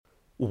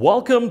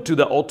Welcome to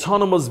the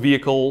Autonomous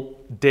Vehicle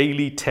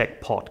Daily Tech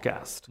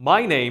Podcast.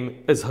 My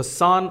name is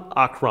Hassan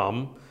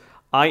Akram.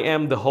 I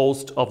am the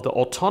host of the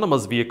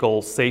Autonomous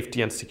Vehicle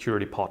Safety and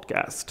Security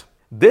Podcast.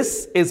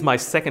 This is my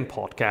second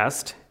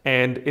podcast,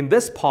 and in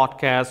this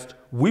podcast,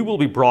 we will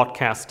be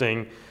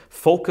broadcasting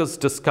focused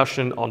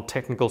discussion on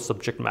technical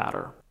subject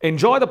matter.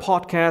 Enjoy the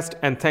podcast,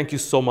 and thank you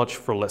so much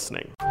for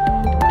listening.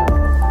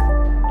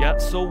 Yeah,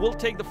 so we'll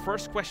take the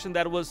first question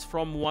that was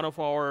from one of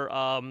our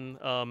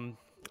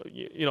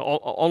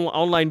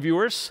online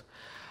viewers.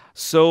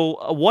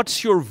 So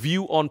what's your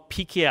view on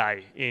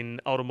PKI in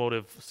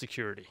automotive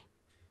security?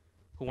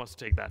 Who wants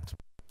to take that?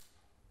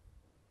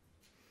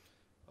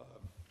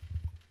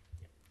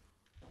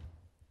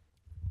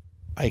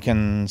 I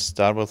can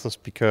start with this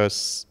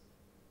because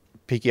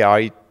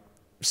PKI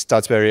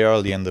starts very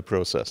early in the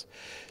process.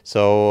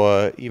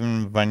 So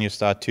even when you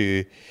start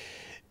to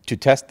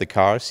test the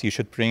cars, you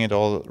should bring it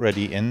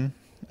already in.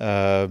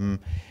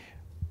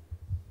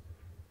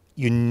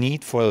 You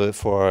need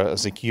for a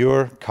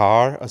secure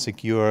car, a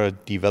secure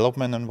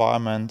development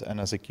environment,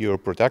 and a secure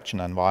production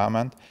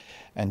environment.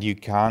 And you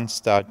can't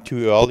start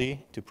too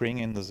early to bring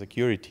in the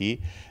security,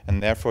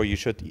 and therefore you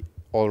should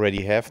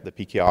already have the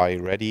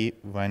PKI ready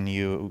when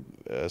you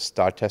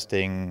start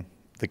testing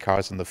the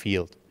cars in the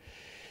field.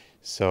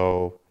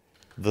 So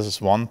this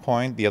is one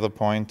point. The other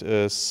point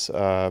is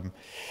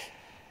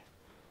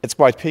it's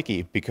quite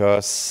picky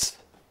because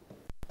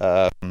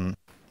the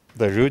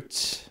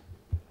root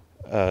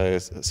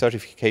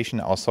certification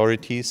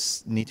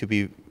authorities need to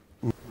be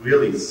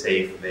really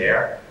safe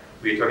there.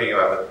 We're talking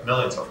about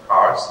millions of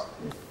cars,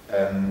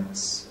 and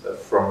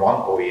from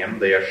one OEM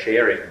they are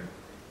sharing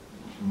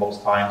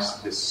most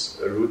times this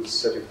root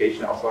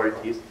certification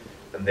authorities,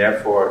 and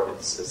therefore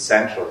it's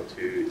essential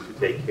to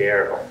take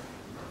care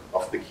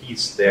of the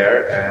keys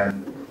there.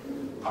 And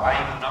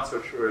I'm not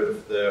so sure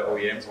if the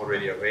OEM is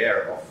already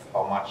aware of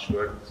how much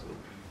work this will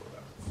be for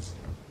them.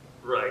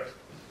 Right.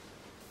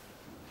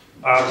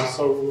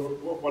 So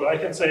what I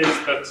can say is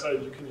that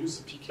you can use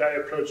the PKI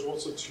approach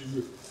also to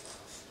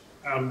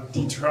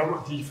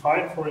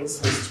define, for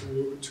instance, to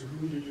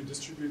whom do you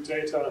distribute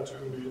data and to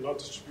whom do you not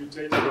distribute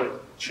data, by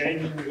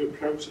changing the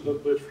approach a little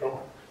bit from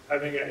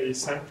having a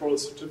central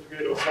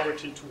certificate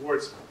authority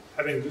towards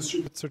having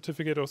distributed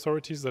certificate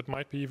authorities that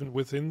might be even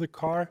within the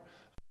car,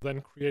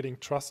 then creating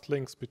trust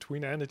links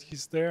between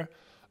entities there.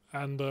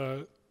 And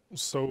I would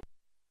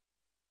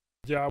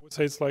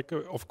say it's like,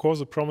 of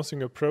course, a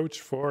promising approach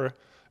for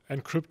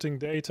encrypting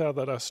data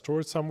that are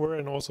stored somewhere,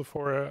 and also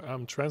for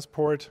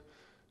transport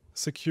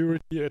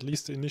security, at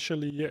least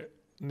initially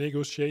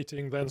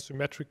negotiating then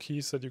symmetric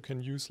keys that you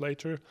can use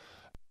later.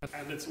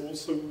 And it's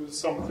also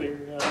something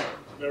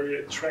very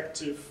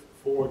attractive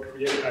for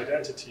creating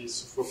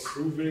identities, for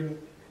proving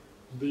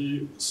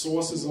the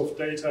sources of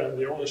data and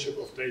the ownership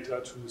of data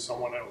to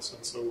someone else.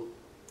 And so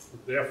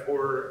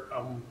therefore,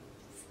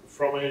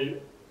 from a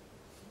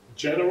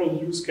general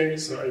use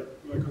case, I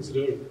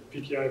consider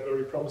PKI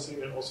very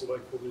promising, and also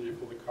like for the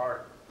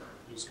car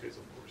use case,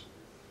 of course.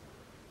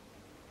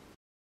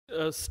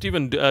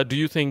 Stephen, do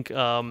you think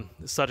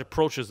such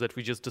approaches that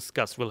we just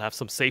discussed will have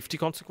some safety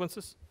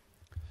consequences?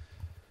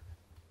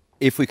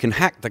 If we can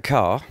hack the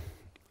car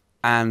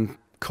and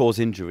cause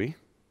injury,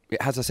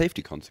 it has a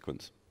safety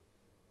consequence.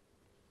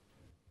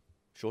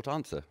 Short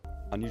answer.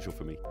 Unusual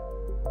for me.